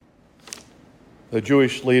The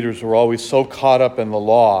Jewish leaders were always so caught up in the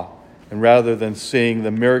law, and rather than seeing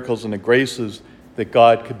the miracles and the graces that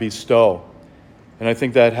God could bestow. And I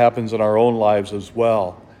think that happens in our own lives as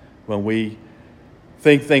well, when we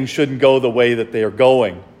think things shouldn't go the way that they are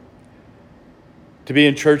going. To be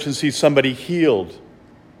in church and see somebody healed,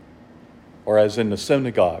 or as in the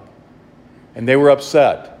synagogue, and they were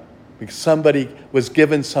upset because somebody was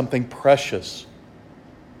given something precious.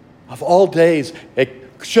 Of all days, it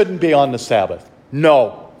shouldn't be on the Sabbath.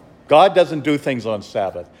 No, God doesn't do things on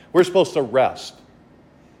Sabbath. We're supposed to rest.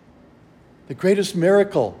 The greatest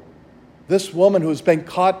miracle, this woman who's been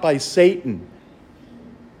caught by Satan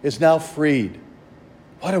is now freed.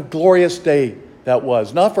 What a glorious day that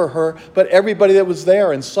was. Not for her, but everybody that was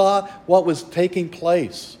there and saw what was taking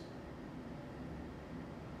place.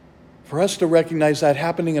 For us to recognize that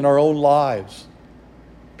happening in our own lives,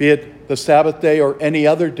 be it the Sabbath day or any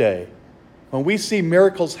other day, when we see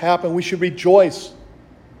miracles happen, we should rejoice.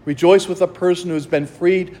 Rejoice with a person who has been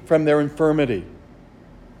freed from their infirmity.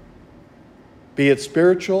 Be it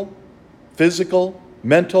spiritual, physical,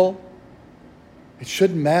 mental, it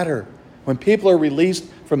shouldn't matter. When people are released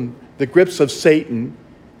from the grips of Satan,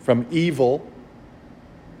 from evil,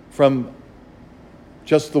 from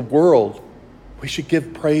just the world, we should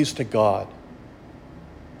give praise to God.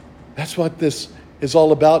 That's what this is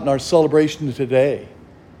all about in our celebration today.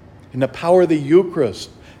 In the power of the Eucharist,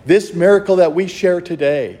 this miracle that we share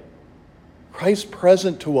today, Christ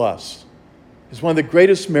present to us, is one of the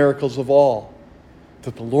greatest miracles of all,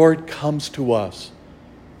 that the Lord comes to us.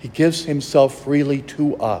 He gives himself freely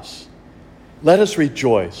to us. Let us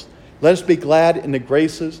rejoice. Let us be glad in the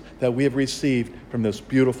graces that we have received from this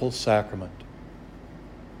beautiful sacrament.